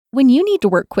When you need to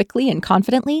work quickly and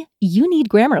confidently, you need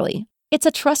Grammarly. It's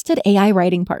a trusted AI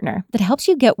writing partner that helps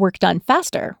you get work done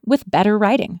faster with better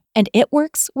writing. And it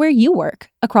works where you work,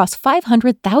 across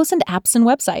 500,000 apps and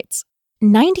websites.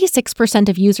 96%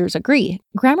 of users agree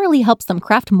Grammarly helps them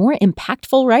craft more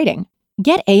impactful writing.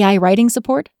 Get AI writing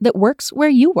support that works where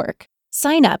you work.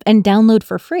 Sign up and download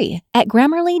for free at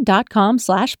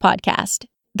Grammarly.com/podcast.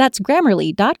 That's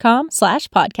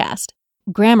Grammarly.com/podcast.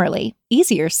 Grammarly.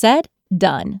 Easier said,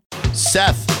 done.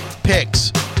 Seth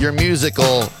picks your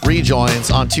musical rejoins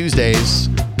on Tuesdays.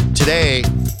 Today,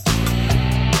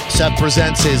 Seth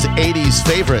presents his 80s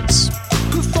favorites,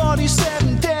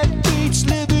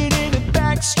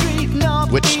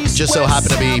 which just so happen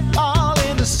to be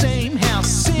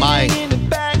my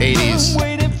 80s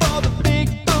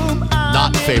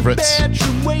not favorites.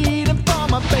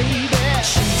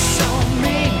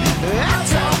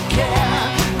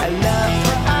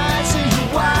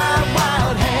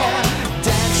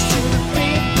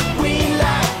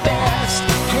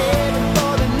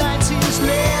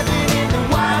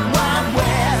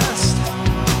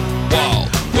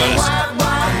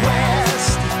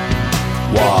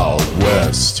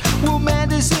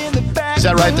 Is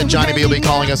that right that Johnny B will be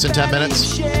calling us in 10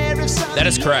 minutes? That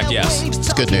is correct, yes.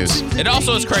 It's good news. It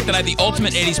also is correct that I have the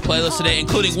ultimate 80s playlist today,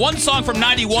 including one song from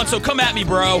 91, so come at me,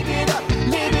 bro. Do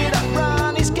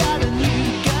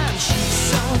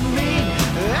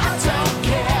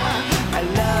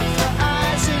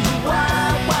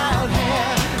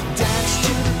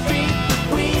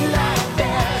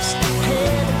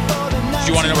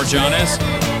you want to know where John is?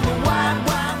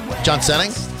 John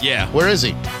Senning? Yeah. Where is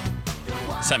he?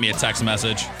 Sent me a text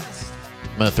message.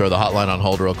 I'm going to throw the hotline on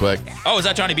hold real quick. Oh, is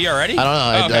that Johnny B already? I don't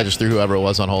know. Oh, okay. I just threw whoever it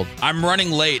was on hold. I'm running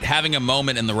late, having a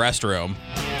moment in the restroom.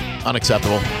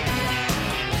 Unacceptable.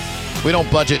 We don't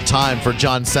budget time for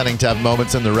John Senning to have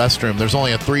moments in the restroom. There's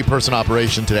only a 3-person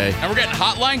operation today. And we're getting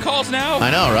hotline calls now?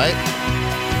 I know, right?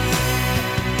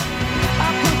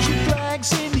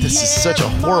 This is such a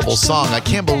horrible song. I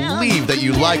can't believe that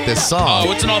you like this song.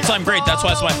 Oh, it's an all-time great. That's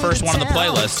why it's my first one on the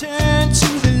playlist.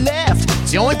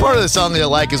 The only part of the song that I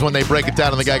like is when they break it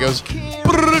down and the guy goes,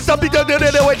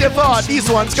 "This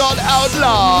one's called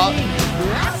Outlaw.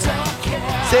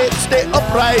 Stay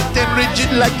upright and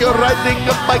rigid like you're riding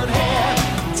a bike."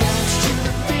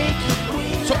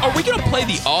 So are we going to play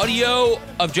the audio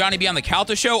of Johnny B on the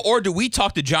Calta Show, or do we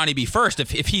talk to Johnny B first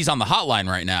if he's on the hotline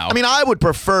right now? I mean, I would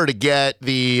prefer to get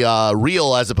the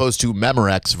real as opposed to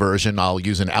Memorex version. I'll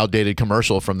use an outdated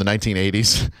commercial from the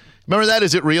 1980s. Remember that?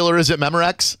 Is it real or is it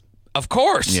Memorex? Of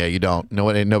course. Yeah, you don't.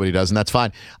 Nobody does, and that's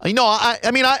fine. I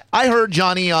heard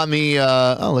Johnny on the...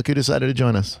 oh, look who decided to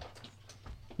join us.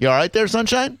 You all right there,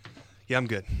 Sunshine? Yeah, I'm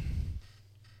good.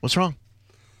 What's wrong?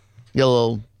 You got a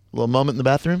little moment in the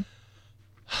bathroom?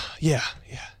 Yeah.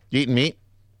 You eating meat?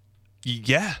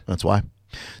 Yeah. That's why.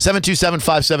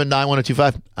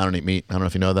 727-579-1025. I don't eat meat. I don't know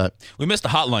if you know that. We missed a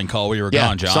hotline call where you were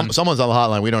gone, John. Someone's on the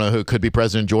hotline. We don't know who. Could be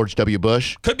President George W.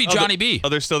 Bush. Could be Johnny B. Oh,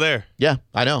 they're still there. Yeah,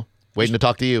 I know. Waiting to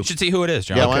talk to you. You should see who it is,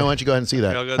 John. Yeah, Okay. why don't you go ahead and see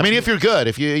that? Yeah, I mean, if you're good,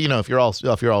 if you're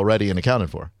all ready and accounted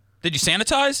for. Did you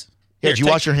sanitize? Yeah, Here, did you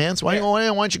wash your hands? Why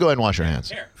don't you go ahead and wash your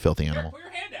hands? Here. Filthy Here, animal. put your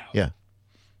hand out. Yeah.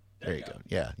 There you go.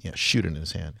 Yeah. Shoot it in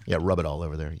his hand. Yeah, rub it all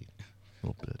over there, you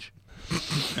little bitch.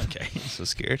 Okay. I'm so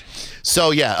scared.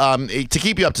 So, to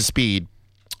keep you up to speed,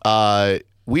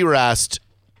 we were asked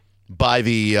by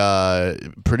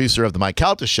the producer of the Mike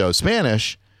Calta Show,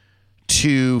 Spanish,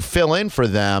 to fill in for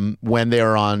them when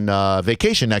they're on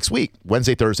vacation next week,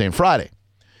 Wednesday, Thursday, and Friday.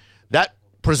 That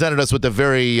presented us with a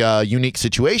very unique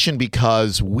situation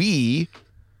because we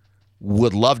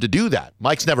would love to do that.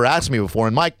 Mike's never asked me before,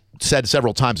 and Mike said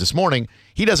several times this morning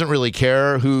he doesn't really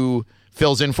care who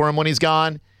fills in for him when he's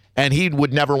gone, and he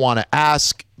would never want to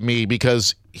ask me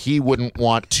because he wouldn't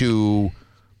want to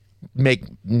make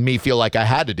me feel like I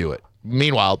had to do it.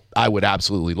 Meanwhile, I would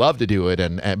absolutely love to do it,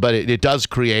 but it does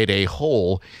create a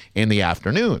hole in the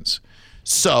afternoons.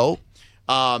 So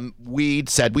we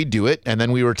said we'd do it, and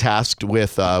then we were tasked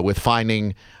with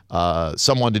finding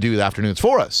someone to do the afternoons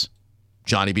for us.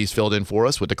 Johnny B's filled in for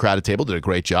us with the Crowded Table, did a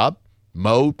great job.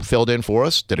 Mo filled in for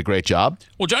us, did a great job.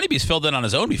 Well, Johnny B's filled in on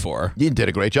his own before. He did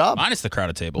a great job. Minus the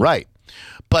Crowded Table. Right.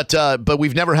 But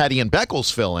we've never had Ian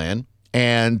Beckles fill in,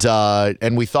 and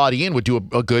we thought Ian would do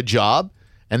a good job.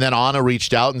 And then Anna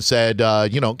reached out and said,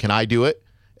 can I do it?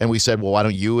 And we said, well, why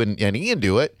don't you and Ian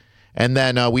do it? And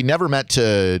then we never meant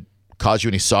to cause you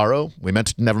any sorrow. We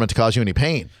never meant to cause you any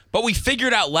pain. But we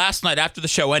figured out last night after the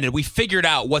show ended, we figured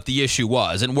out what the issue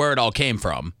was and where it all came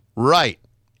from. Right.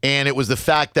 And it was the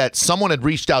fact that someone had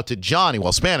reached out to Johnny.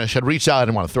 Well, Spanish had reached out. I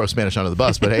didn't want to throw Spanish under the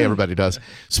bus, but hey, everybody does.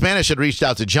 Spanish had reached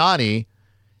out to Johnny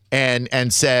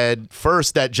and said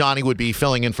first that Johnny would be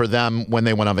filling in for them when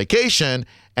they went on vacation,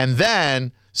 and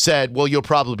then said, well, you'll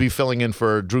probably be filling in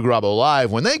for Drew Garabo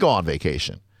Live when they go on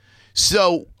vacation.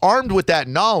 So armed with that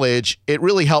knowledge, it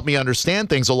really helped me understand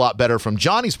things a lot better from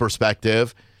Johnny's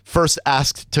perspective. First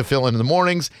asked to fill in the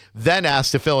mornings, then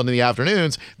asked to fill in the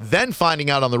afternoons, then finding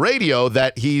out on the radio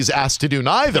that he's asked to do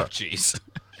neither. Jeez.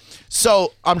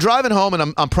 So I'm driving home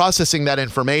and I'm processing that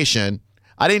information.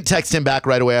 I didn't text him back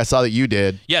right away. I saw that you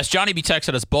did. Yes, Johnny B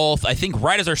texted us both, I think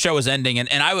right as our show was ending, and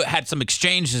I had some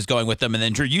exchanges going with them, and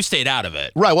then Drew, you stayed out of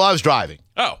it. Right, well, I was driving.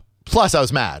 Oh. Plus, I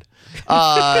was mad.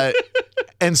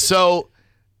 And so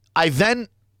I then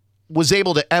was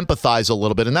able to empathize a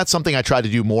little bit, and that's something I try to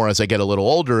do more as I get a little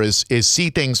older, is see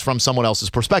things from someone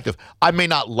else's perspective. I may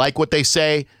not like what they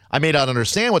say, I may not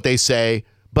understand what they say,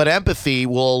 but empathy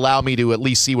will allow me to at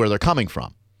least see where they're coming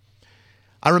from.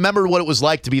 I remember what it was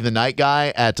like to be the night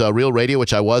guy at Real Radio,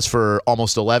 which I was for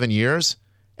almost 11 years,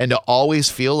 and to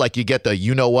always feel like you get the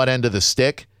you-know-what end of the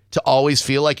stick, to always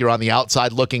feel like you're on the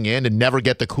outside looking in and never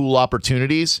get the cool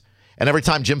opportunities. And every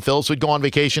time Jim Phillips would go on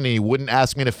vacation and he wouldn't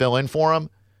ask me to fill in for him,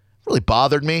 it really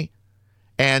bothered me.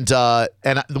 And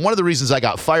one of the reasons I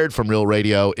got fired from Real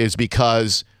Radio is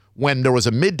because when there was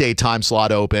a midday time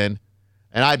slot open,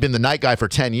 and I'd been the night guy for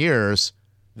 10 years,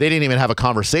 they didn't even have a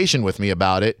conversation with me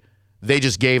about it. They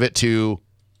just gave it to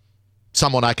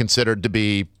someone I considered to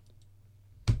be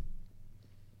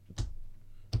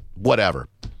whatever,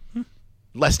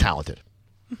 less talented.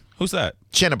 Who's that?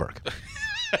 Chinneberg.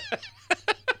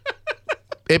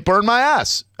 It burned my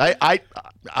ass.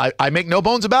 I make no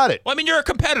bones about it. Well, I mean, you're a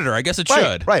competitor. I guess it Right,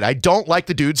 should. right. I don't like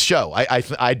the dude's show. I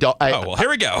don't. Oh, well, here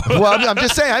we go. Well, I'm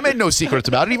just saying. I made no secrets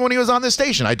about it. Even when he was on this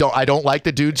station, I don't like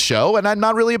the dude's show, and I'm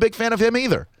not really a big fan of him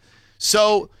either.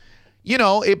 So,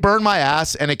 it burned my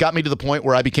ass, and it got me to the point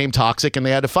where I became toxic, and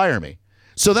they had to fire me.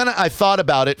 So then I thought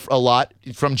about it a lot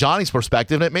from Johnny's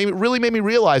perspective, and it really made me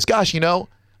realize, gosh,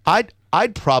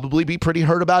 I'd probably be pretty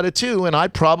hurt about it too, and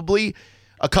I'd probably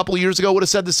a couple of years ago would have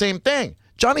said the same thing.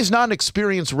 Johnny's not an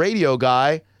experienced radio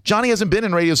guy. Johnny hasn't been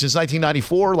in radio since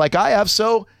 1994 like I have,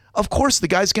 so of course the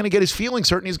guy's going to get his feelings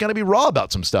hurt and he's going to be raw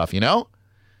about some stuff,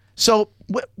 So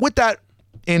with that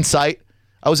insight,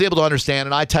 I was able to understand,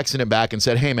 and I texted him back and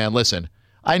said, hey, man, listen,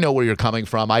 I know where you're coming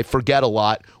from. I forget a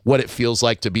lot what it feels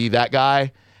like to be that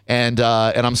guy, and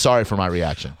I'm sorry for my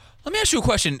reaction. Let me ask you a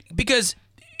question, because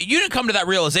you didn't come to that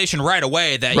realization right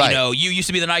away that, Right. You used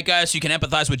to be the night guy, so you can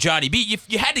empathize with Johnny B.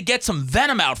 You had to get some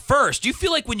venom out first. Do you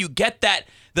feel like when you get that,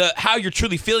 how you're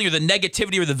truly feeling, or the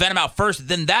negativity or the venom out first,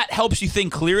 then that helps you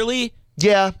think clearly?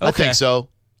 Yeah, I Okay. think so.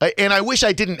 And I wish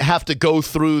I didn't have to go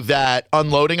through that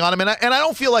unloading on him. And I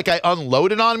don't feel like I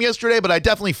unloaded on him yesterday, but I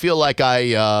definitely feel like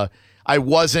I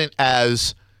wasn't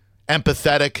as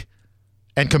empathetic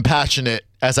and compassionate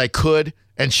as I could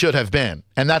and should have been.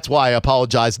 And that's why I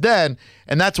apologized then.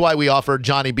 And that's why we offered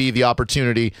Johnny B the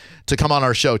opportunity to come on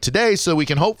our show today, so we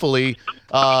can hopefully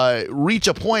reach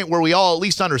a point where we all at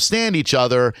least understand each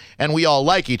other and we all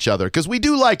like each other. Because we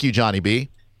do like you, Johnny B.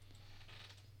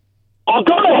 I'll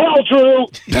go to hell, Drew.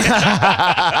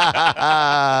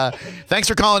 Thanks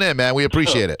for calling in, man. We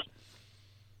appreciate it.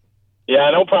 Yeah,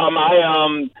 no problem.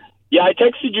 I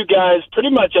texted you guys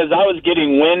pretty much as I was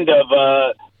getting wind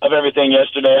of everything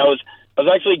yesterday. I was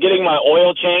actually getting my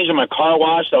oil changed and my car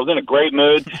washed. I was in a great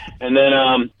mood, and then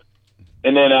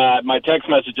my text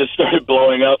message just started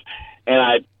blowing up, and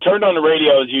I turned on the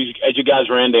radio as you guys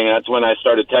were ending, and that's when I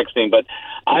started texting. But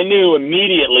I knew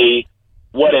immediately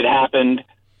what had happened,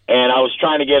 and I was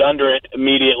trying to get under it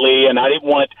immediately, and I didn't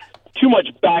want too much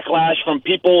backlash from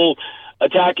people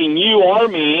attacking you or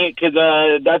me, because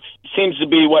that seems to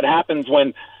be what happens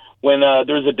when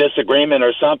there's a disagreement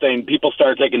or something. People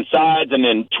start taking sides, and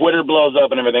then Twitter blows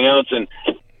up and everything else. And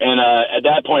at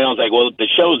that point, I was like, well, the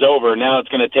show's over. Now it's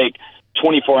going to take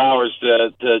 24 hours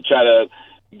to try to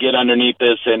get underneath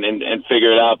this and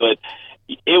figure it out. But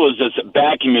it was just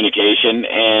bad communication,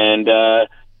 and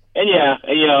yeah,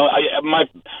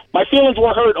 my feelings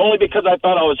were hurt only because I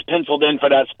thought I was penciled in for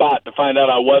that spot, to find out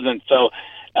I wasn't. So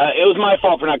it was my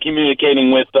fault for not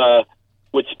communicating with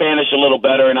Spanish a little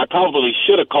better, and I probably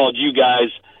should have called you guys,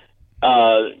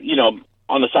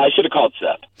 on the side. I should have called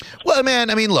Seth. Well, man,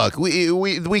 I mean, look,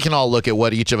 we can all look at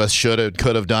what each of us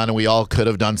could have done, and we all could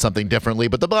have done something differently.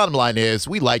 But the bottom line is,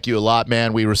 we like you a lot,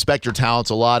 man. We respect your talents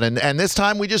a lot, and this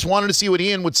time we just wanted to see what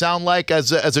Ian would sound like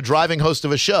as a driving host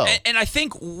of a show. And I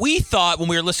think we thought when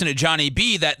we were listening to Johnny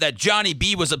B that Johnny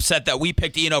B was upset that we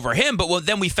picked Ian over him, but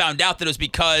then we found out that it was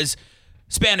because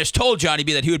Spanish told Johnny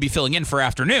B that he would be filling in for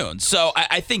afternoons. So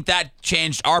I think that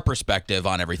changed our perspective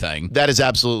on everything. That is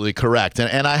absolutely correct.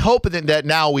 And I hope that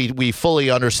now we fully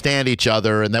understand each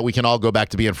other and that we can all go back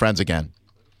to being friends again.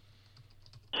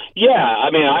 Yeah,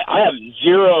 I mean, I have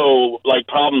zero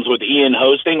problems with Ian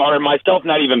hosting or myself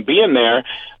not even being there.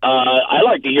 I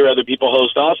like to hear other people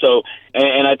host also,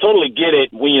 and I totally get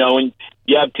it. When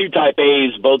you have two type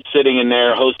A's both sitting in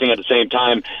there hosting at the same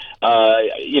time,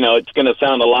 it's going to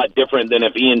sound a lot different than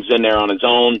if Ian's in there on his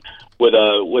own with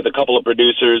a couple of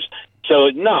producers.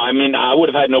 So no, I mean, I would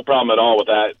have had no problem at all with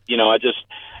that.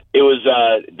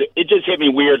 It just hit me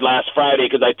weird last Friday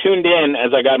because I tuned in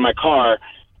as I got in my car.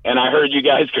 And I heard you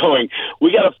guys going,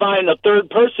 we got to find a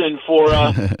third person for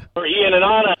Ian and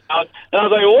Anna. And I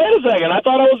was like, wait a second, I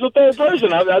thought I was the third person.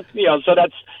 So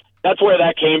that's where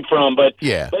that came from. But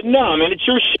no, I mean, it's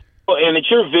your show and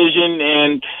it's your vision,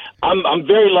 and I'm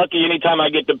very lucky anytime I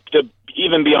get to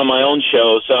even be on my own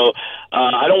show. So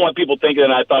I don't want people thinking that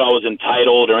I thought I was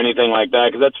entitled or anything like that,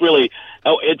 because that's really,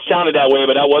 it sounded that way,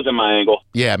 but that wasn't my angle.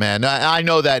 Yeah, man, I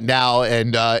know that now,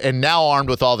 and now armed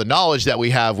with all the knowledge that we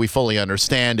have, we fully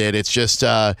understand it. It's just,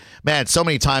 man, so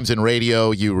many times in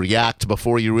radio you react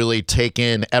before you really take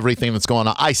in everything that's going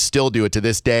on. I still do it to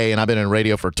this day, and I've been in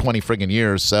radio for 20 friggin'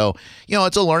 years. So,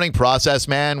 it's a learning process,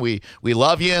 man. We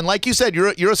love you, and like you said,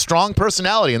 you're a strong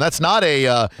personality, and that's not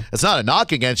a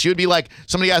knock against you. It'd be like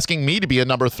somebody asking me to be a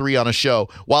number 3 on a show.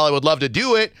 While I would love to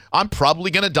do it, I'm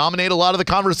probably going to dominate a lot of the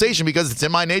conversation because it's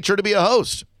in my nature to be a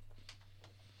host.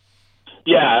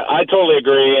 Yeah, I totally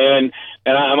agree, and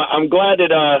I'm glad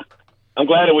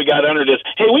that we got under this.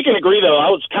 Hey, we can agree though. I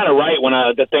was kind of right when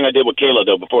the thing I did with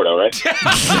Kayla before, right?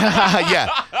 Yeah,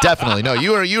 definitely. No,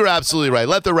 you were absolutely right.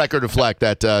 Let the record reflect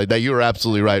that you were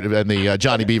absolutely right in the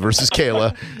Johnny B versus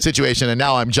Kayla situation. And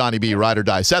now I'm Johnny B, ride or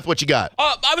die. Seth, what you got?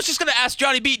 I was just going to ask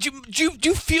Johnny B. Do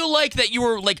you feel like that you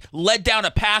were led down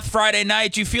a path Friday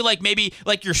night? Do you feel like maybe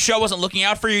your show wasn't looking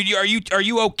out for you? Are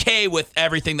you okay with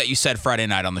everything that you said Friday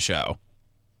night on the show?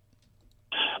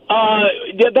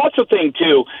 Yeah, that's the thing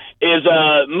too. Is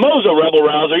Mo's a rebel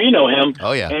rouser? You know him.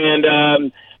 Oh yeah.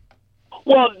 And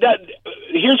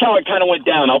here's how it kind of went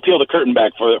down. I'll peel the curtain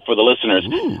back for the listeners.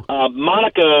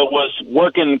 Monica was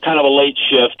working kind of a late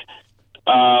shift.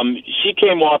 She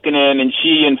came walking in and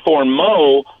she informed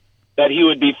Mo that he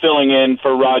would be filling in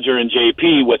for Roger and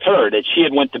JP with her. That she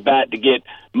had went to bat to get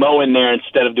Mo in there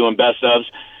instead of doing best ofs.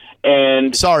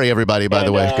 And sorry, everybody. By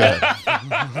the way, go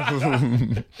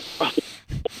ahead.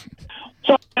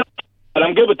 So, but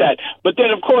I'm good with that. But then,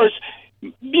 of course,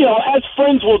 as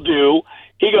friends will do,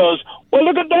 he goes, well,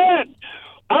 look at that.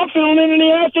 I'm filling in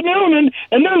the afternoon,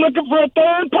 and they're looking for a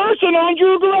third person on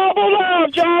Drew Garabo now,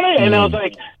 Johnny. And I was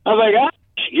like,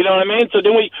 you know what I mean? So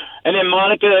then and then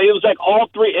Monica, it was like all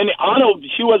three, and Anna,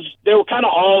 they were kind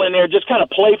of all in there just kind of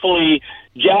playfully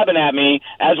jabbing at me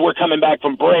as we're coming back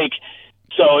from break.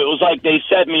 So it was like they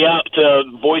set me up to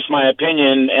voice my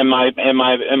opinion and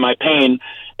my pain,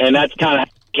 and that's kind of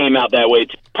came out that way.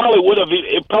 It probably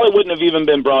wouldn't have even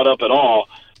been brought up at all.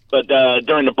 But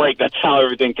during the break, that's how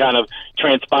everything kind of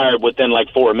transpired within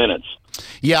 4 minutes.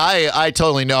 Yeah, I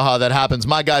totally know how that happens.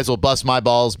 My guys will bust my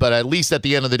balls, but at least at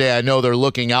the end of the day, I know they're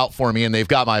looking out for me and they've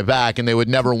got my back, and they would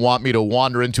never want me to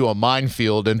wander into a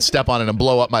minefield and step on it and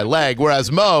blow up my leg.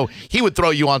 Whereas Mo, he would throw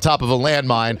you on top of a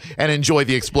landmine and enjoy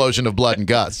the explosion of blood and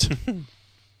guts.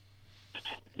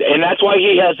 And that's why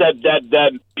he has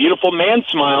that beautiful man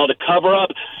smile to cover up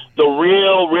the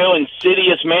real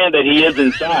insidious man that he is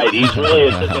inside. He's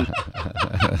really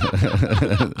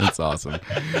That's awesome.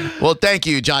 Well, thank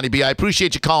you, Johnny B. I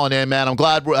appreciate you calling in, man. I'm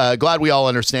glad we all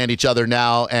understand each other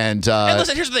now. And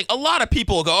listen, here's the thing. A lot of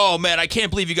people will go, oh, man, I can't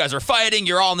believe you guys are fighting.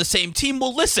 You're all on the same team.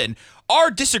 Well, listen. Our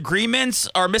disagreements,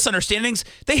 our misunderstandings,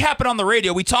 they happen on the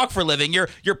radio. We talk for a living. Your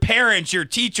parents, your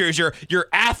teachers, your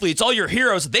athletes, all your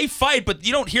heroes, they fight, but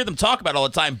you don't hear them talk about it all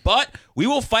the time. But we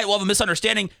will fight. We'll have a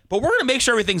misunderstanding, but we're going to make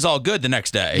sure everything's all good the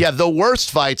next day. Yeah, the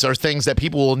worst fights are things that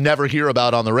people will never hear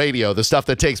about on the radio. The stuff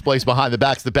that takes place behind the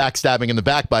backs, the backstabbing and the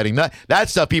backbiting. That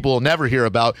stuff people will never hear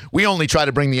about. We only try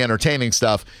to bring the entertaining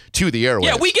stuff to the airwaves.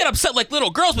 Yeah, we get upset like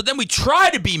little girls, but then we try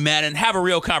to be men and have a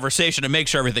real conversation and make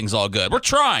sure everything's all good. We're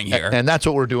trying here. And that's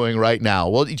what we're doing right now.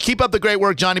 Well, keep up the great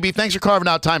work, Johnny B. Thanks for carving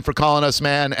out time for calling us,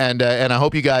 man. And I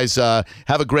hope you guys have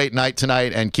a great night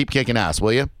tonight and keep kicking ass,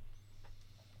 will you?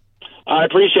 I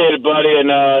appreciate it, buddy. And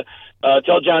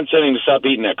tell John Sinning to stop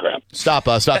eating that crap. Stop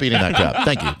eating that crap.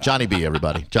 Thank you. Johnny B,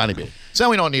 everybody. Johnny B. So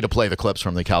we don't need to play the clips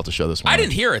from the Calta show this morning. I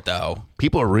didn't hear it, though.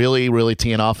 People are really, really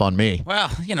teeing off on me.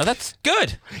 Well, that's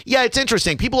good. Yeah, it's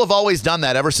interesting. People have always done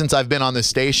that ever since I've been on this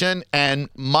station. And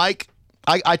Mike,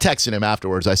 I texted him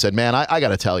afterwards. I said, man, I got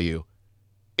to tell you,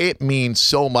 it means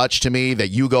so much to me that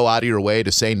you go out of your way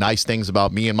to say nice things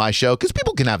about me and my show, because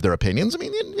people can have their opinions. I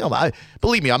mean,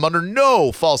 believe me, I'm under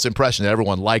no false impression that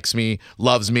everyone likes me,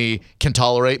 loves me, can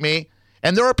tolerate me.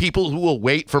 And there are people who will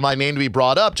wait for my name to be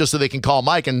brought up just so they can call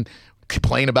Mike and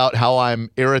complain about how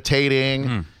I'm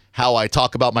irritating, how I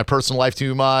talk about my personal life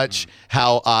too much,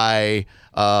 how I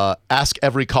ask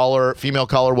every female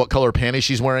caller, what color panties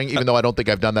she's wearing, even though I don't think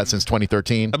I've done that since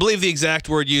 2013. I believe the exact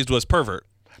word used was pervert.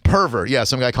 Pervert. Yeah,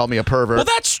 some guy called me a pervert. Well,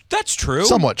 that's true.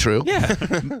 Somewhat true. Yeah.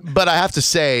 But I have to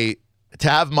say, to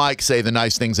have Mike say the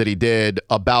nice things that he did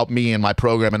about me and my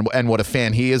program and what a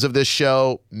fan he is of this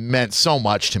show meant so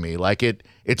much to me. Like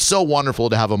it's so wonderful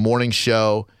to have a morning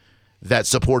show that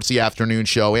supports the afternoon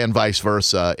show and vice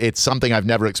versa. It's something I've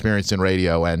never experienced in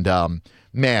radio. And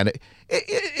man,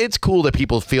 it's cool that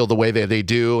people feel the way that they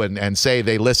do and say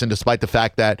they listen despite the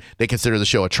fact that they consider the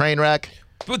show a train wreck.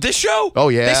 But this show? Oh,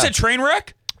 yeah. They said train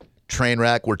wreck? Train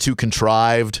wreck. We're too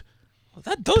contrived.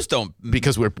 Those don't.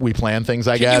 Because we plan things,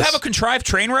 I guess. Can you have a contrived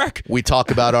train wreck? We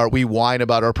whine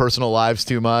about our personal lives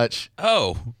too much.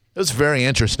 Oh. It was very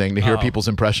interesting to hear people's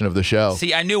impression of the show.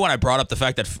 See, I knew when I brought up the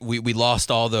fact that we lost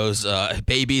all those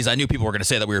babies, I knew people were going to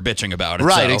say that we were bitching about it.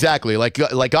 Right, so. exactly. Like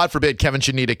God forbid Kevin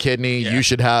should need a kidney.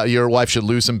 Yeah. Your wife should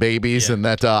lose some babies, and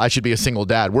that I should be a single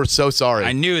dad. We're so sorry.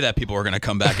 I knew that people were going to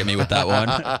come back at me with that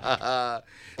one.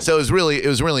 So it was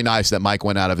really nice that Mike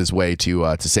went out of his way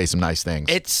to say some nice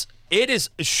things. It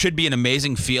should be an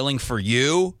amazing feeling for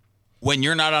you when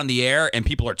you're not on the air and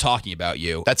people are talking about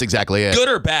you. That's exactly it. Good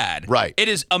or bad. Right. It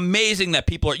is amazing that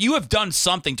you have done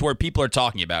something to where people are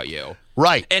talking about you.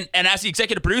 Right. And as the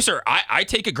executive producer, I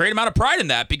take a great amount of pride in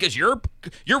that because you're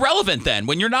relevant then.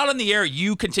 When you're not on the air,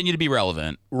 you continue to be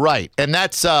relevant. Right. And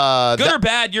that's good or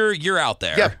bad, you're out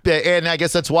there. Yeah, and I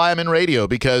guess that's why I'm in radio,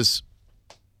 because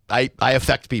I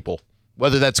affect people.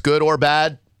 Whether that's good or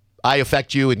bad, I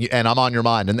affect you and I'm on your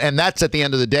mind. And that's at the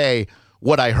end of the day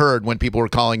what I heard when people were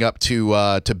calling up to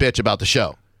bitch about the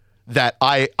show, that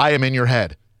I am in your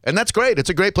head. And that's great. It's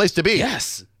a great place to be.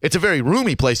 Yes. It's a very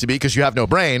roomy place to be because you have no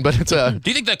brain, but it's a... Do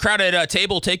you think the crowded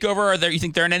table takeover, you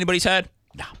think they're in anybody's head?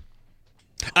 No.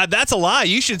 That's a lie.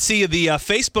 You should see the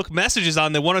Facebook messages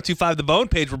on the 1025 The Bone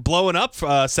page were blowing up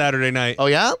Saturday night. Oh,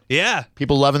 yeah? Yeah.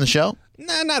 People loving the show?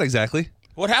 Nah, not exactly.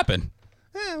 What happened?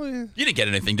 You didn't get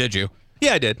anything, did you?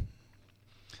 Yeah, I did.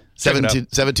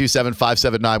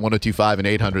 727-579-1025 and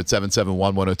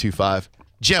 800-771-1025.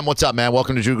 Jim, what's up, man?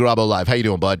 Welcome to Drew Garabo Live. How you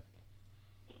doing, bud?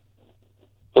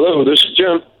 Hello, this is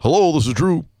Jim. Hello, this is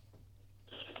Drew.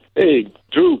 Hey,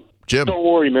 Drew. Jim. Don't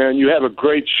worry, man. You have a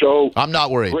great show. I'm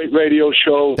not worried. Great radio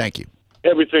show. Thank you.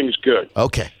 Everything's good.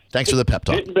 Okay. Thanks for the pep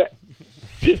talk.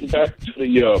 Getting back to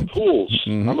the pools,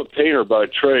 I'm a painter by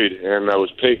trade, and I was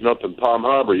painting up in Palm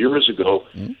Harbor years ago,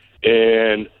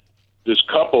 and this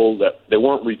couple, that they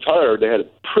weren't retired, they had a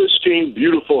pristine,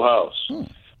 beautiful house.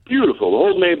 Beautiful. The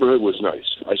whole neighborhood was nice.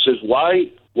 I says, why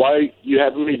you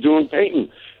having me doing painting?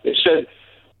 They said,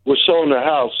 we're selling the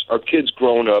house. Our kid's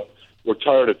grown up. We're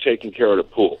tired of taking care of the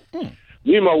pool.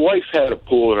 Me and my wife had a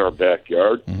pool in our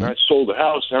backyard, and I sold the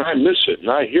house, and I miss it, and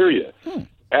I hear you.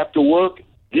 After work,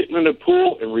 getting in the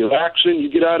pool and relaxing, you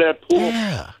get out of that pool,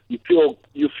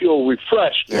 you feel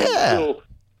refreshed. Man.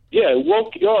 It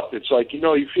woke you up. It's like,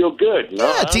 you feel good.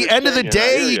 Yeah, at the end of the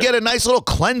day, you get a nice little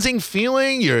cleansing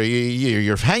feeling.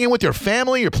 You're hanging with your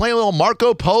family. You're playing a little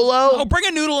Marco Polo. Oh, bring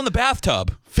a noodle in the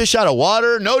bathtub. Fish out of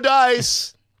water, no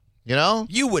dice.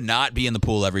 You would not be in the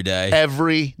pool every day.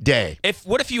 Every day.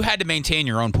 What if you had to maintain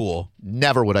your own pool?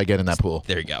 Never would I get in that pool.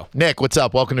 There you go. Nick, what's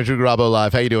up? Welcome to Drew Garabo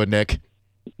Live. How you doing, Nick?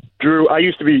 Drew, I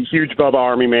used to be a huge Bubba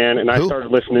Army man, and I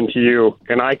started listening to you,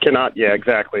 and I cannot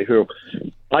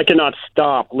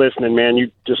stop listening, man.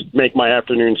 You just make my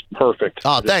afternoons perfect.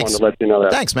 Oh, thanks. Wanted to let you know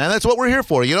that. Thanks, man. That's what we're here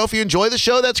for. If you enjoy the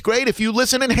show, that's great. If you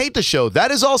listen and hate the show, that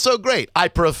is also great. I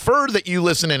prefer that you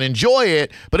listen and enjoy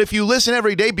it, but if you listen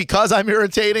every day because I'm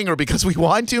irritating or because we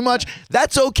whine too much,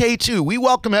 that's okay too. We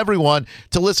welcome everyone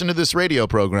to listen to this radio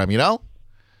program,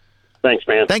 Thanks,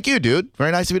 man. Thank you, dude.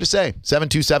 Very nice of you to say.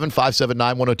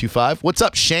 727-579-1025. What's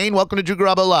up, Shane? Welcome to Drew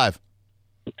Garabo Live.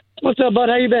 What's up, bud?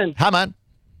 How you been? Hi, man.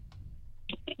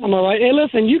 I'm all right. Hey,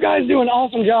 listen, you guys do an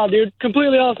awesome job, dude.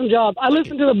 Completely awesome job. I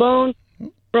listen to The Bone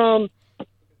from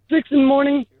 6 in the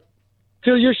morning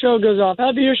till your show goes off.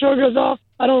 After your show goes off,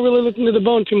 I don't really listen to The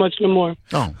Bone too much no more.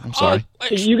 Oh, I'm sorry.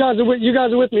 You guys are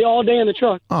with me all day in the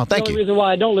truck. Oh, thank you. The only reason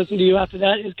why I don't listen to you after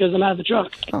that is because I'm out of the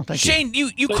truck. Oh, thank you. Shane,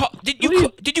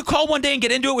 did you call one day and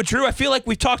get into it with Drew? I feel like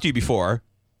we've talked to you before.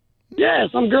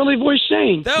 Yes, I'm girly voice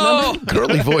Shane. No.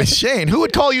 Girly voice Shane. Who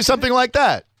would call you something like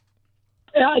that?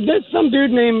 There's some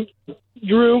dude named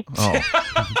Drew. Oh.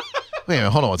 Wait a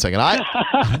minute, hold on one second.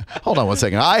 Hold on one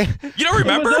second. You don't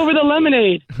remember? It was over the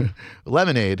lemonade.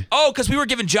 Lemonade. Oh, because we were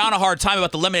giving John a hard time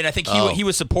about the lemonade. I think he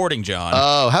was supporting John.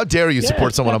 Oh, how dare you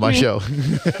support someone on my show?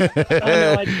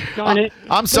 Darn it.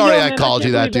 I'm sorry man, I called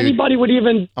you that, dude. Anybody would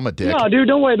even. I'm a dick. No, dude,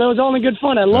 don't worry. That was only good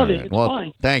fun. I love All it. right. It's Well,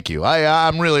 fine. thank you.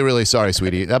 I'm really, really sorry,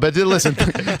 sweetie. But listen,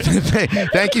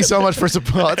 thank you so much for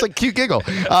support. That's a cute giggle.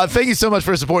 Thank you so much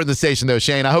for supporting the station, though,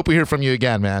 Shane. I hope we hear from you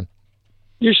again, man.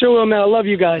 You sure will, man. I love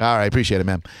you guys. All right, appreciate it,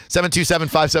 man.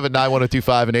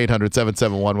 727-579-1025 and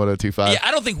 800-771-1025. Yeah,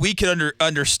 I don't think we could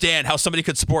understand how somebody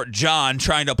could support John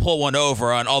trying to pull one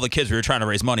over on all the kids we were trying to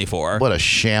raise money for. What a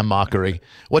sham mockery.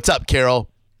 What's up,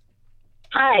 Carol?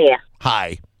 Hi.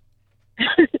 Hi.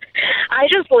 I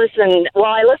just listened. Well,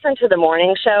 I listen to the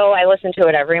morning show. I listen to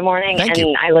it every morning. Thank and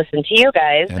you. I listen to you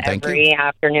guys And thank every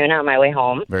afternoon on my way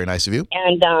home. Very nice of you.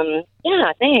 And,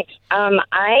 yeah, thanks.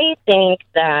 I think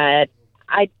that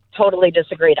I totally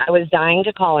disagreed. I was dying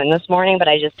to call in this morning, but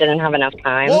I just didn't have enough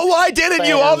time. Well, why didn't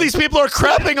you? All these people are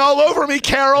crapping all over me,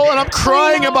 Carol, and I'm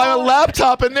crying at my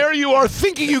laptop, and there you are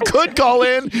thinking you could call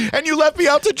in, and you left me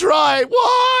out to dry.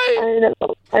 Why?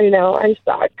 I know. I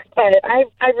suck. But I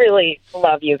really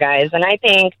love you guys, and I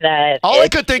think that all I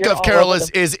could think you're of, all Carol, over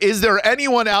is there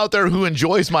anyone out there who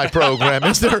enjoys my program?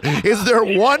 Is there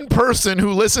one person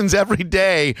who listens every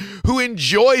day who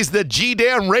enjoys the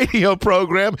G-Damn radio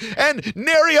program, and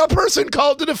nary a person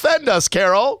called to defend us,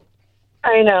 Carol?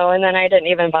 I know, and then I didn't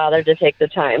even bother to take the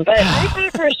time. But I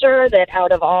thought for sure that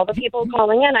out of all the people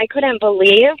calling in, I couldn't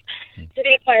believe, to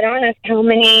be quite honest, how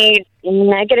many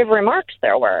negative remarks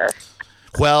there were.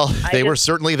 Well, they were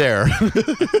certainly there.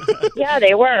 Yeah,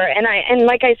 they were. And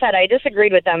like I said, I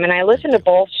disagreed with them, and I listened to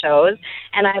both shows,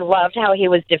 and I loved how he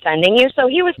was defending you. So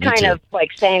he was kind of like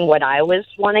saying what I was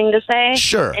wanting to say.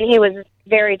 Sure. And he was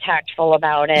very tactful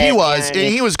about it. He was. and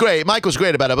He was great. Mike was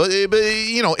great about it. But,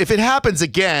 you know, if it happens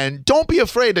again, don't be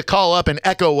afraid to call up and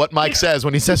echo what Mike says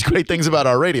when he says great things about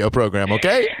our radio program,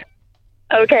 okay?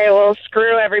 Okay, well,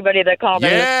 screw everybody that called in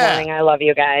this morning. I love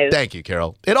you guys. Thank you,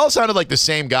 Carol. It all sounded like the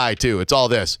same guy, too. It's all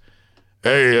this.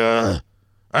 Hey, I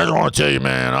just want to tell you,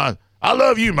 man, I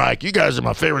love you, Mike. You guys are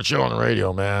my favorite show on the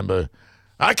radio, man, but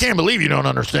I can't believe you don't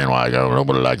understand why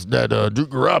nobody likes that Duke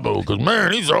Garabo, because,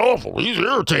 man, he's awful. He's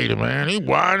irritating, man. He's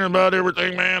whining about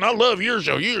everything, man. I love your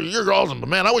show. You're awesome, but,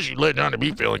 man, I wish you'd let Johnny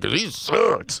B feeling, because he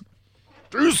sucks.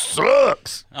 Dude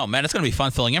sucks. Oh, man, it's going to be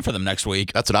fun filling in for them next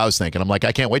week. That's what I was thinking. I'm like,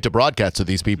 I can't wait to broadcast to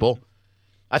these people.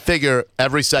 I figure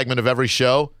every segment of every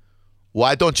show,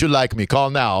 why don't you like me? Call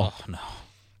now. Oh, no.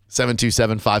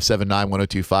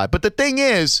 727-579-1025. But the thing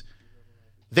is,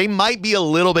 they might be a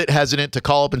little bit hesitant to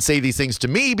call up and say these things to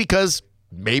me because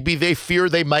maybe they fear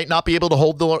they might not be able to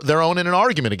hold their own in an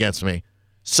argument against me.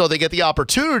 So they get the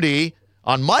opportunity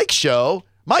on Mike's show.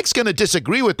 Mike's going to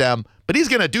disagree with them, but he's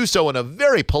going to do so in a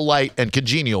very polite and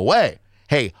congenial way.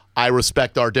 Hey, I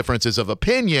respect our differences of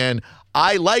opinion.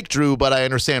 I like Drew, but I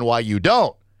understand why you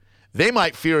don't. They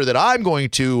might fear that I'm going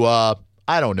to,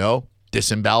 I don't know,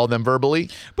 disembowel them verbally.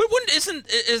 But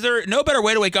is there no better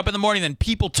way to wake up in the morning than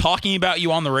people talking about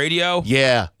you on the radio?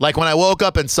 Yeah, like when I woke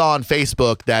up and saw on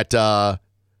Facebook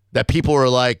that people were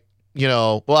like, you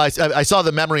know, well, I saw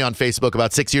the memory on Facebook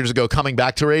about 6 years ago coming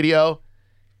back to radio,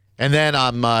 and then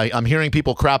I'm hearing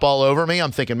people crap all over me.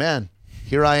 I'm thinking, man,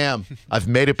 here I am. I've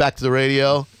made it back to the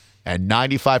radio, and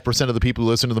 95% of the people who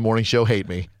listen to the morning show hate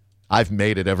me. I've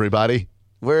made it, everybody.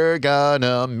 We're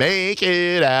gonna make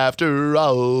it after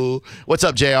all. What's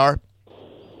up, JR?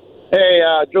 Hey,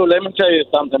 Drew, let me tell you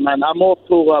something, man. I moved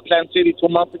to Plant City 2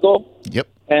 months ago. Yep.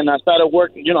 And I started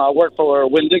working, I work for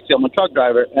Winn-Dixie. I'm a truck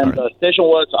driver, and the station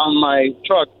was on my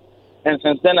truck. And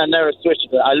since then, I never switched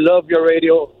it. I love your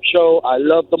radio show. I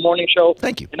love the morning show.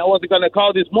 Thank you. And I wasn't going to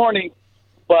call this morning,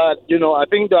 but, I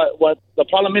think that what the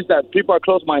problem is that people are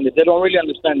close-minded. They don't really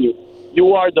understand you.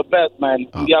 You are the best, man,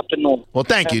 in the afternoon. Well,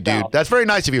 thank you, dude. That's very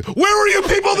nice of you. Where were you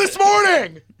people this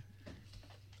morning?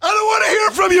 I don't want to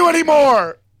hear from you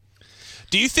anymore.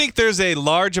 Do you think there's a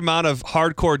large amount of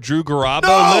hardcore Drew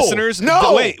Garabo listeners?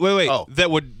 No. Wait. Oh.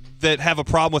 That have a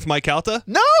problem with Mike Calta?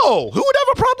 No. Who would have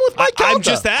a problem with Mike Calta? I'm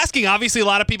just asking. Obviously, a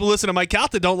lot of people listen to Mike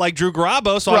Calta don't like Drew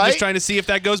Garabo, so I'm just trying to see if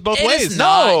that goes both ways.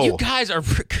 No. You guys are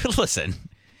listen.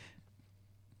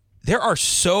 There are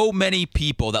so many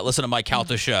people that listen to Mike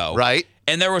Calta's show. Right.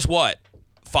 And there was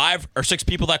 5 or 6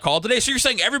 people that called today. So you're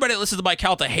saying everybody that listens to Mike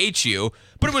Calta hates you,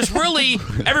 but it was really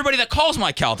everybody that calls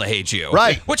Mike Calta hates you.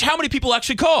 Right. Which, how many people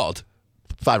actually called?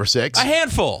 5 or 6. A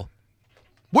handful.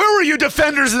 Where were you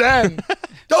defenders then?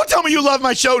 Don't tell me you love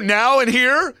my show now and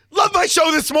here. Love my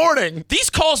show this morning. These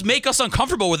calls make us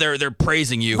uncomfortable when they're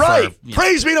praising you. Right. For,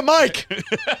 praise me to Mike. You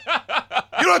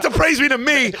don't have to praise me to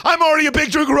me. I'm already a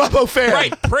big Drew Garabo fan.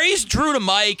 Right. Praise Drew to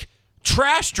Mike.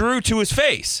 Trash Drew to his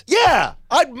face. Yeah.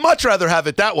 I'd much rather have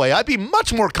it that way. I'd be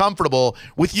much more comfortable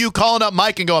with you calling up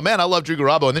Mike and going, man, I love Drew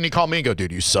Garabo. And then you call me and go,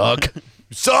 dude, you suck. You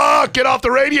suck. Get off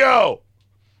the radio.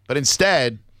 But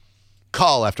instead,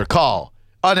 call after call.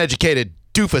 Uneducated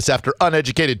doofus after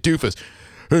uneducated doofus.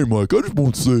 Hey, Mike, I just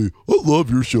want to say, I love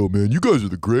your show, man. You guys are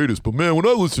the greatest. But, man, when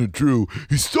I listen to Drew,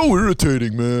 he's so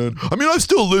irritating, man. I mean, I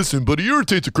still listen, but he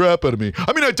irritates the crap out of me.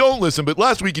 I mean, I don't listen, but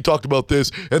last week he talked about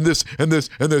this and this and this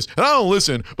and this. And I don't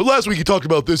listen, but last week he talked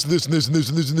about this and this and this and this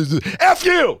and this and this. And this. F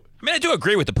you! I mean, I do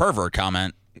agree with the pervert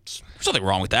comment. There's nothing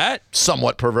wrong with that.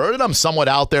 Somewhat perverted. I'm somewhat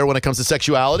out there when it comes to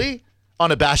sexuality.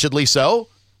 Unabashedly so.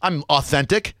 I'm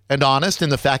authentic and honest in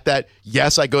the fact that,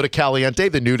 yes, I go to Caliente,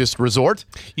 the nudist resort.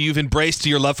 You've embraced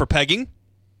your love for pegging?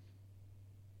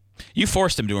 You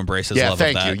forced him to embrace his Yeah, love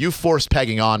thank of that. you. You forced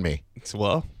pegging on me.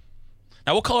 Well.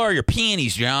 Now, what color are your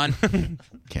peonies, John?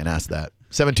 Can't ask that.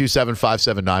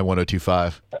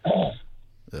 727-579-1025.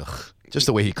 Ugh. Just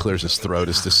the way he clears his throat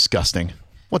is disgusting.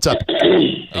 What's up?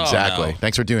 Exactly. No.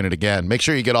 Thanks for doing it again. Make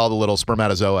sure you get all the little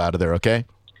spermatozoa out of there, okay?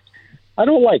 I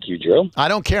don't like you, Drew. I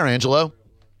don't care, Angelo.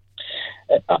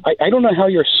 I don't know how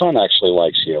your son actually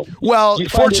likes you. Well, You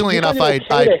find fortunately it- you enough, find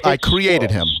it okay to I hate created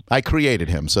him. squirrels. I created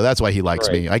him, so that's why he likes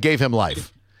Right. me. I gave him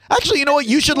life. Actually, you know what?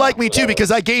 You should like me too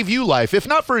because I gave you life. If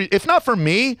not for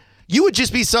me, you would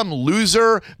just be some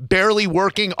loser, barely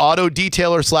working auto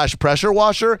detailer / pressure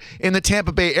washer in the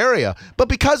Tampa Bay area. But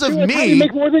because of Drew, I me,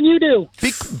 make more than you do.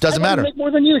 doesn't matter. Make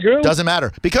more than you, Drew. Doesn't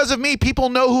matter. Because of me, people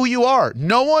know who you are.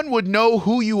 No one would know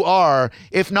who you are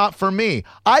if not for me.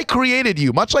 I created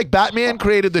you. Much like Batman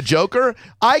created the Joker,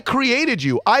 I created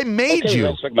you. I made Okay, you.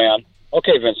 Vince McMahon.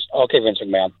 Okay, Vince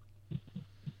McMahon.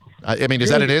 I mean, is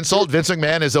that an insult? Vince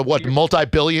McMahon is a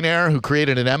multi-billionaire who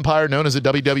created an empire known as the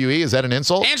WWE. Is that an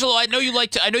insult? Angelo, I know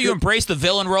you embrace the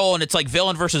villain role, and it's like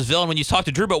villain versus villain when you talk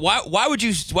to Drew. But why would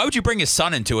you bring his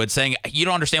son into it, saying you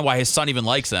don't understand why his son even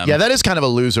likes them? Yeah, that is kind of a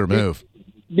loser move.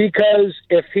 Because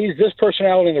if he's this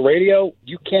personality in the radio,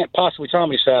 you can't possibly tell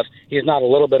me, Seth, he's not a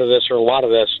little bit of this or a lot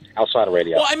of this outside of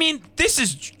radio. Well, I mean, this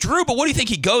is Drew, but what do you think?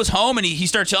 He goes home and he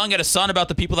starts yelling at his son about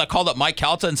the people that called up Mike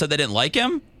Calta and said they didn't like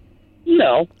him?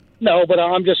 No, but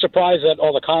I'm just surprised at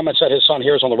all the comments that his son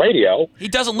hears on the radio. He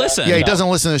doesn't listen. Yeah, he doesn't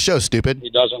listen to the show, stupid.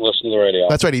 He doesn't listen to the radio.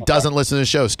 That's right. He doesn't listen to the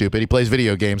show, stupid. He plays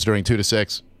video games during 2 to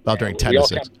 6. Well, during 10 to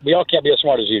 6. We all can't be as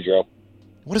smart as you, Drew.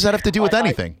 What does that have to do with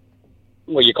anything?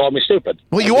 Well, you called me stupid.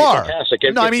 Well, you That'd be are. fantastic.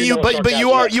 No, I mean you, know but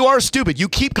sarcasm you are stupid. You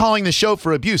keep calling the show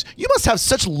for abuse. You must have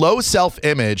such low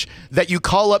self-image that you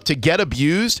call up to get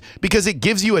abused because it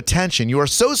gives you attention. You are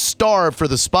so starved for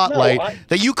the spotlight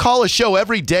that you call a show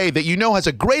every day that you know has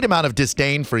a great amount of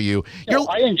disdain for you.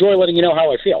 I enjoy letting you know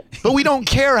how I feel. But we don't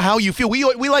care how you feel. We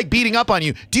like beating up on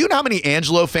you. Do you know how many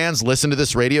Angelo fans listen to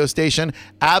this radio station?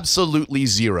 Absolutely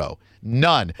zero.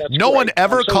 None. That's No great. one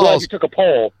ever I'm so glad calls. you took a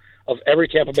poll of every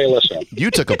Tampa Bay listener.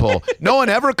 You took a poll. No one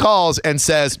ever calls and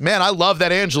says, man, I love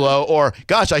that Angelo, or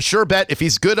gosh, I sure bet if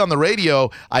he's good on the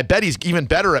radio, I bet he's even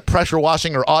better at pressure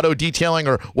washing or auto detailing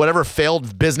or whatever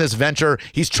failed business venture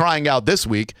he's trying out this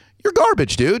week. You're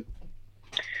garbage, dude.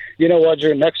 You know what,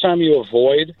 Drew? Next time you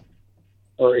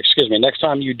next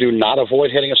time you do not avoid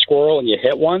hitting a squirrel and you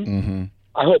hit one,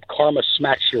 I hope karma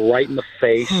smacks you right in the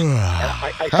face.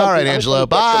 All right, Angelo.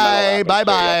 Bye.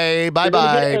 Bye-bye.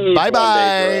 Bye-bye.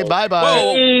 Bye-bye.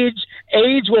 Bye-bye.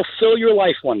 AIDS will fill your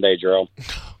life one day, Drew.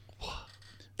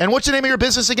 And what's the name of your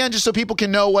business again, just so people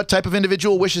can know what type of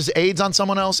individual wishes AIDS on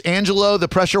someone else? Angelo, the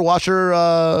pressure washer,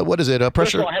 what is it?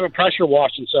 First of all, I haven't pressure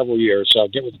washed in several years, so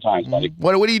get with the times, buddy.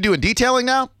 What are you doing, detailing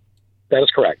now? That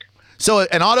is correct. So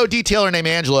an auto detailer named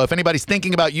Angelo, if anybody's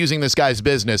thinking about using this guy's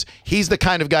business, he's the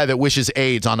kind of guy that wishes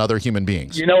AIDS on other human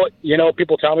beings. You know what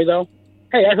people tell me, though?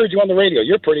 Hey, I heard you on the radio.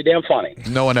 You're pretty damn funny.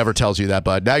 No one ever tells you that,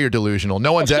 bud. Now you're delusional.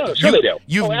 No one's Sure they do.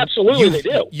 Absolutely they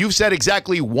do. You've said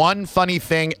exactly one funny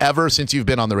thing ever since you've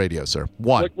been on the radio, sir.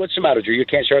 One. What's the matter, Drew? You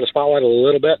can't share the spotlight a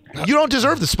little bit? You don't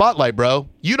deserve the spotlight, bro.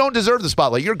 You don't deserve the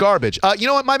spotlight. You're garbage. You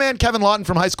know what? My man Kevin Lawton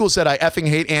from high school said, I effing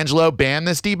hate Angelo. Ban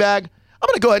this D-bag. I'm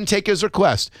going to go ahead and take his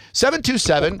request.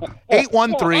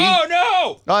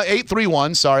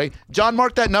 727-813-831, sorry. John,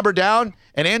 mark that number down.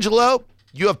 And Angelo,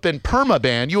 you have been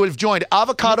perma-banned. You have joined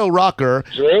Avocado Rocker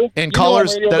and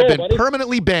callers that have been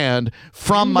permanently banned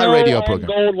from my radio program.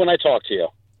 Gold when I talk to you.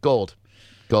 Gold.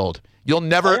 You'll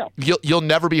never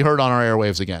be heard on our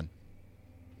airwaves again.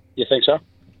 You think so?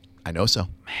 I know so.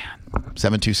 Man.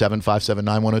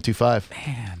 727-579-1025.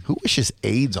 Man. Who wishes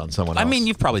AIDS on someone else? I mean,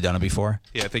 you've probably done it before.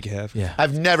 Yeah, I think you have. Yeah.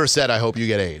 I've never said I hope you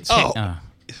get AIDS. Oh.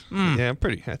 Yeah,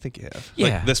 I think you have. Yeah.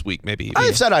 Like this week, maybe.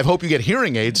 I've said I hope you get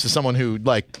hearing aids to someone who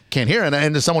can't hear,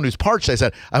 and to someone who's parched, I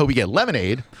said I hope you get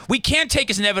lemonade. We can't take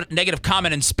his negative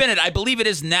comment and spin it. I believe it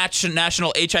is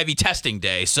National HIV Testing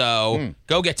Day, so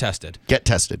go get tested. Get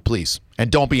tested, please, and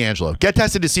don't be Angelo. Get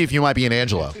tested to see if you might be an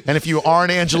Angelo, and if you are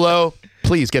an Angelo,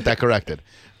 please get that corrected.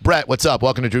 Brett, what's up?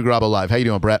 Welcome to Drew Garabo Live. How you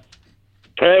doing, Brett?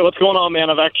 Hey, what's going on, man?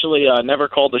 I've actually never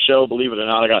called the show, believe it or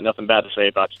not. I got nothing bad to say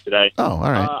about you today. Oh, all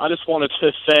right. I just wanted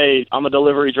to say I'm a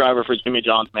delivery driver for Jimmy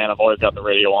John's, man. I've always got the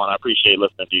radio on. I appreciate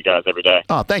listening to you guys every day.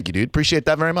 Oh, thank you, dude. Appreciate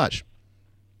that very much.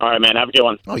 All right, man. Have a good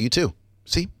one. Oh, you too.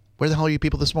 See? Where the hell are you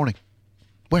people this morning?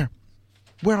 Where?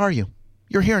 Where are you?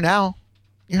 You're here now.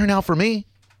 You're here now for me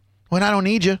when I don't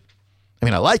need you. I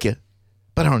mean, I like you,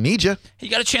 but I don't need you. You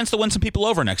got a chance to win some people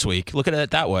over next week. Look at it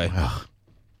that way.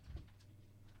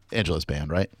 Angela's banned,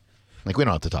 right? Like, we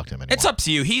don't have to talk to him anymore. It's up to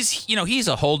you. He's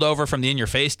a holdover from the In Your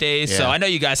Face days. Yeah. So I know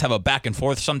you guys have a back and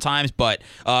forth sometimes, but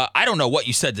I don't know what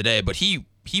you said today, but he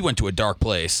went to a dark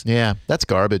place. Yeah, that's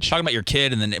garbage. Talking about your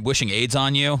kid and then wishing AIDS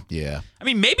on you. Yeah. I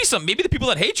mean, maybe the people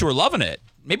that hate you are loving it.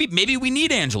 Maybe we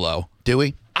need Angelo. Do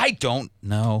we? I don't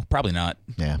know. Probably not.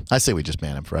 Yeah. I say we just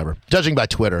ban him forever. Judging by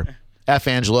Twitter. F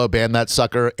Angelo, ban that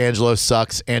sucker. Angelo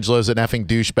sucks. Angelo's an effing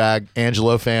douchebag.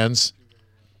 Angelo fans.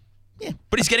 Yeah.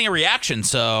 But he's getting a reaction,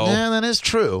 so. Yeah, that is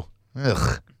true.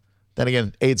 Ugh. Then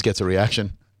again, AIDS gets a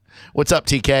reaction. What's up,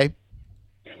 TK?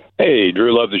 Hey,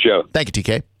 Drew, love the show. Thank you,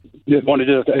 TK. Just wanted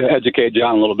to educate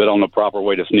John a little bit on the proper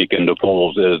way to sneak into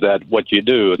pools. Is that what you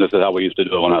do? This is how we used to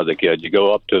do it when I was a kid. You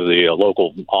go up to the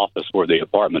local office where the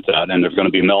apartment's at, and there's going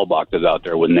to be mailboxes out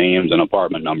there with names and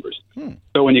apartment numbers.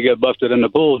 So when you get busted in the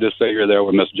pool, just say you're there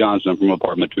with Miss Johnson from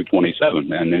apartment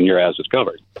 227, and then your ass is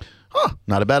covered. Huh,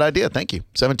 not a bad idea. Thank you.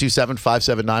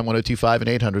 727-579-1025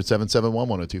 and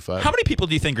 800-771-1025. How many people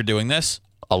do you think are doing this?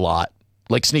 A lot.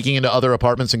 Like sneaking into other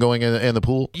apartments and going in the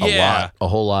pool? Yeah. A lot. A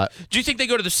whole lot. Do you think they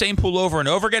go to the same pool over and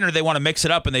over again, or do they want to mix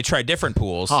it up and they try different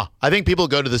pools? Huh. I think people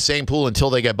go to the same pool until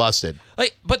they get busted.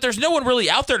 But there's no one really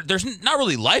out there. There's not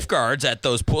really lifeguards at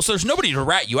those pools, so there's nobody to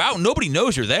rat you out. Nobody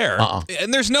knows you're there.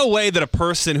 And there's no way that a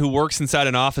person who works inside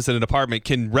an office in an apartment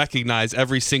can recognize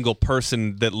every single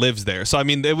person that lives there. So, I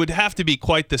mean, it would have to be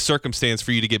quite the circumstance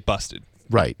for you to get busted.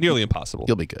 Right. Nearly impossible.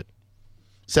 You'll be good.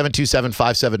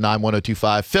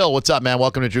 727-579-1025. Phil, what's up, man?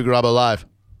 Welcome to Drew Garabo Live.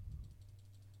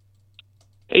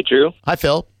 Hey, Drew. Hi,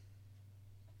 Phil.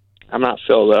 I'm not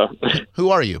Phil, though. Who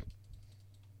are you?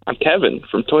 I'm Kevin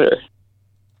from Twitter.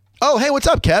 Oh, hey, what's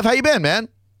up, Kev? How you been, man?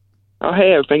 Oh,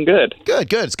 hey, I've been good.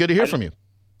 Good. It's good to hear from you.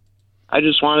 I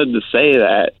just wanted to say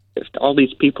that if all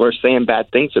these people are saying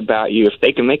bad things about you, if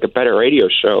they can make a better radio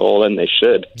show, well, then they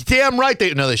should. Damn right they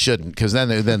shouldn't, because then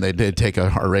they did take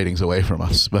our ratings away from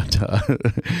us. But you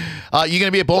going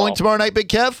to be at bowling tomorrow night, Big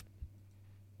Kev?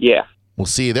 Yeah. We'll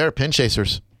see you there, Pin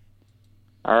Chasers.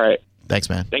 All right. Thanks,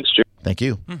 man. Thanks, Drew. Thank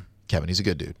you. Kevin, he's a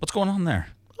good dude. What's going on there?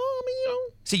 Oh, I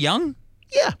mean, Is he young?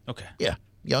 Yeah. Okay. Yeah.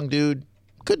 Young dude.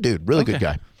 Good dude. Really good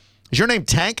guy. Is your name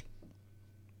Tank?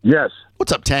 Yes.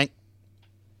 What's up, Tank?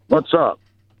 What's up?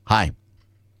 Hi.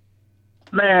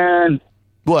 Man.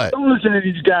 What? Don't listen to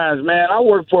these guys, man. I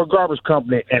work for a garbage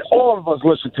company, and all of us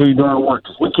listen to you during work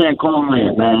because we can't call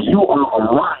in, man. You are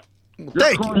a lot.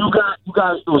 Thank you. You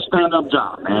guys do a stand-up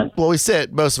job, man. Well, we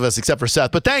sit, most of us, except for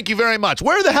Seth. But thank you very much.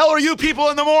 Where the hell are you people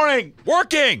in the morning?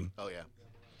 Working. Oh, yeah.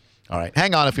 All right.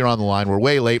 Hang on if you're on the line. We're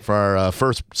way late for our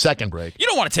second break. You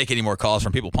don't want to take any more calls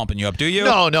from people pumping you up, do you?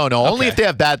 No. Only Okay. if they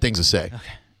have bad things to say. Okay.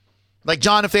 Like,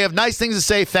 John, if they have nice things to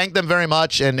say, thank them very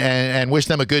much and wish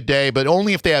them a good day, but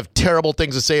only if they have terrible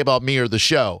things to say about me or the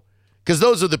show. Because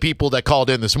those are the people that called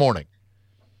in this morning.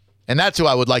 And that's who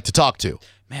I would like to talk to.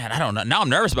 Man, I don't know. Now I'm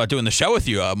nervous about doing the show with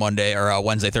you Monday or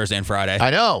Wednesday, Thursday, and Friday. I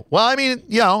know. Well, I mean,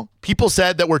 people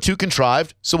said that we're too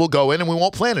contrived, so we'll go in and we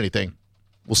won't plan anything.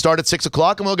 We'll start at 6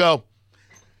 o'clock and we'll go,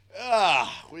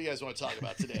 what do you guys want to talk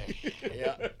about today?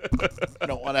 Yeah. I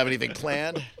don't want to have anything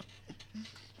planned.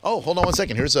 Oh, hold on one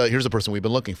second. Here's a person we've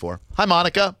been looking for. Hi,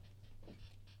 Monica.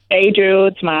 Hey, Drew.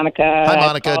 It's Monica. Hi,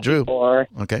 Monica. Drew. Before.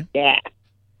 Okay. Yeah.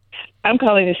 I'm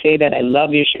calling to say that I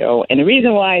love your show. And the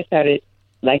reason why I started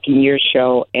liking your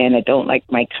show, and I don't like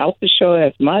Mike Calta's show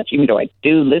as much, even though I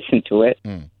do listen to it,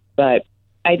 but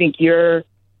I think you're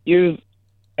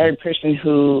a person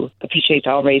who appreciates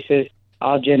all races,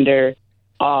 all gender,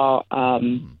 all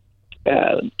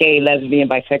gay, lesbian,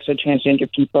 bisexual,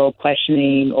 transgender people,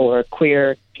 questioning or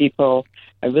queer people.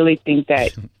 I really think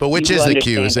that. But which is the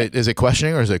Q? Is it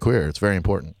questioning or is it queer? It's very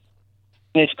important.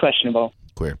 It's questionable.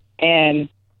 Queer. And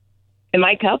And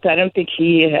Mike Calta, I don't think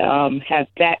he has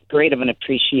that great of an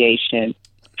appreciation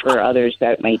for others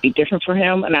that might be different for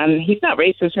him. And he's not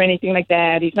racist or anything like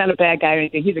that. He's not a bad guy or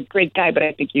anything. He's a great guy, but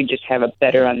I think you just have a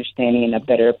better understanding and a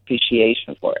better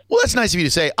appreciation for it. Well, that's nice of you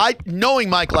to say.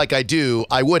 Knowing Mike like I do,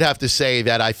 I would have to say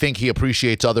that I think he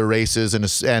appreciates other races and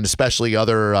especially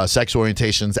other sex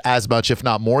orientations as much, if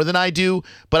not more, than I do.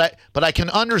 But I can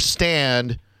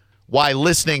understand why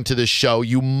listening to this show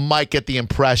you might get the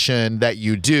impression that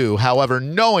you do. However,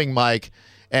 knowing Mike,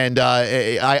 and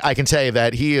I can tell you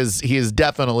that he is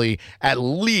definitely at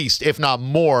least, if not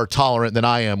more, tolerant than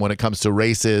I am when it comes to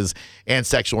races and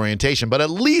sexual orientation. But at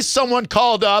least someone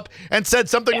called up and said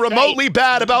something remotely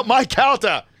bad about Mike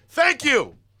Calta. Thank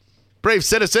you, brave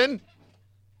citizen.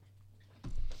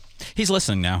 He's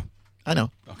listening now. I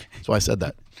know. Okay. That's why I said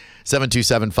that.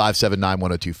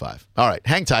 727-579-1025. All right,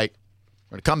 hang tight.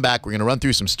 We're going to come back. We're going to run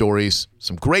through some stories,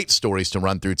 some great stories to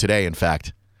run through today, in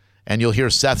fact. And you'll hear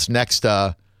Seth's next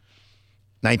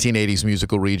 1980s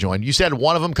musical rejoin. You said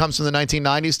one of them comes from the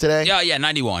 1990s today? Yeah,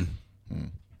 91.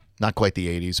 Not quite the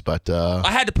 80s, but...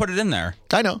 I had to put it in there.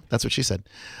 I know. That's what she said.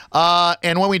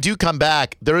 And when we do come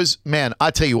back, there is... Man,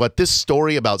 I tell you what, this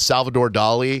story about Salvador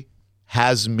Dali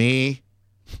has me...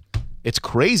 It's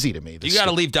crazy to me. You got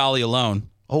to leave Dali alone.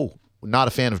 Oh, not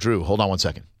a fan of Drew. Hold on one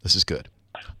second. This is good.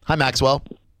 Hi, Maxwell.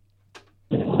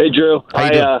 Hey, Drew. How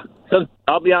you doing?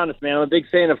 I'll be honest, man. I'm a big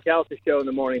fan of Calta Show in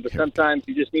the morning, but sometimes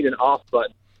you just need an off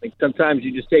button. Like sometimes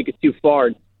you just take it too far.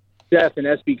 And Seth and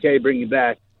SBK bring you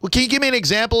back. Well, can you give me an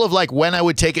example of like when I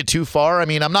would take it too far? I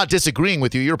mean, I'm not disagreeing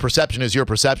with you. Your perception is your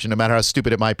perception, no matter how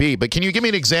stupid it might be. But can you give me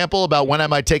an example about when I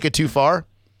might take it too far?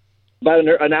 About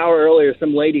an hour earlier,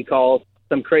 some lady called,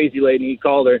 some crazy lady. He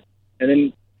called her, and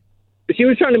then she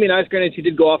was trying to be nice. Granted, she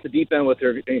did go off the deep end with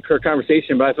her in her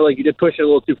conversation, but I feel like you did push it a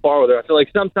little too far with her. I feel like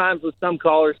sometimes with some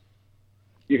callers,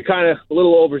 you're kind of a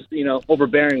little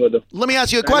overbearing with them. Let me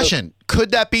ask you a question.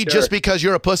 Could that be just because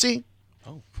you're a pussy?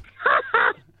 Oh.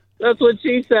 That's what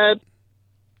she said.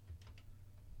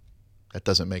 That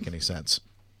doesn't make any sense.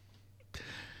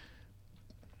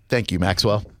 Thank you,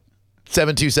 Maxwell.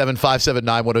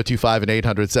 727-579-1025 and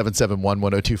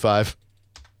 800-771-1025.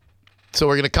 So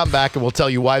we're going to come back and we'll tell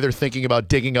you why they're thinking about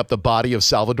digging up the body of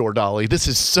Salvador Dali. This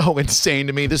is so insane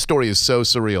to me. This story is so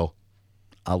surreal.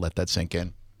 I'll let that sink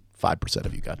in. 5%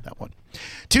 of you got that one.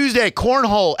 Tuesday,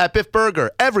 cornhole at Biff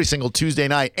Burger every single Tuesday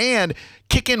night, and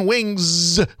Kickin'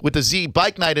 Wings with the Z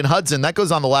Bike Night in Hudson. That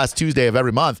goes on the last Tuesday of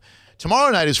every month.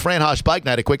 Tomorrow night is Fran Hosh Bike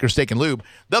Night at Quaker Steak and Lube,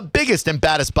 the biggest and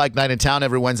baddest bike night in town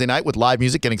every Wednesday night with live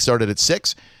music getting started at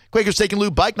 6. Quaker Steak and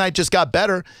Lube Bike Night just got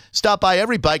better. Stop by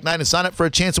every bike night and sign up for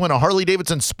a chance to win a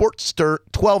Harley-Davidson Sportster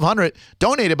 1200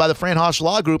 donated by the Fran Hosh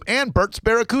Law Group and Bert's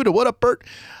Barracuda. What up, Bert?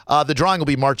 The drawing will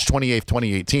be March 28th,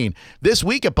 2018. This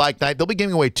week at Bike Night, they'll be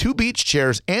giving away 2 beach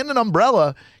chairs and an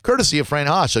umbrella courtesy of Fran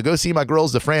Hosh. So go see my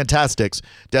girls, the Frantastics,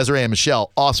 Desiree and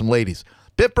Michelle. Awesome ladies.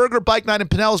 Biff Burger Bike Night in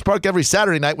Pinellas Park every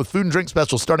Saturday night with food and drink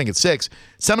specials starting at 6.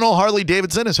 Seminole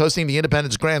Harley-Davidson is hosting the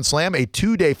Independence Grand Slam, a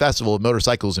 2-day festival of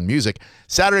motorcycles and music.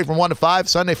 Saturday from 1 to 5,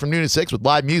 Sunday from noon to 6 with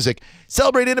live music.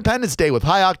 Celebrate Independence Day with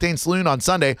High Octane Saloon on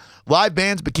Sunday, live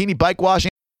bands, bikini bike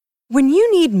washing. When you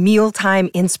need mealtime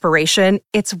inspiration,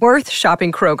 it's worth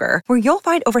shopping Kroger, where you'll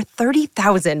find over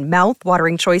 30,000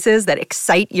 mouth-watering choices that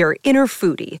excite your inner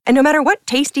foodie. And no matter what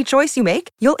tasty choice you make,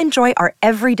 you'll enjoy our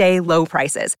everyday low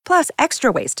prices, plus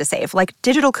extra ways to save, like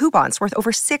digital coupons worth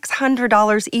over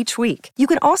 $600 each week. You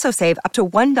can also save up to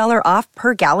 $1 off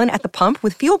per gallon at the pump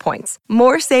with fuel points.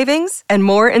 More savings and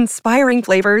more inspiring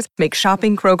flavors make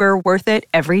shopping Kroger worth it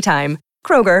every time.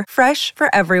 Kroger, fresh for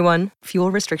everyone.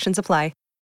 Fuel restrictions apply.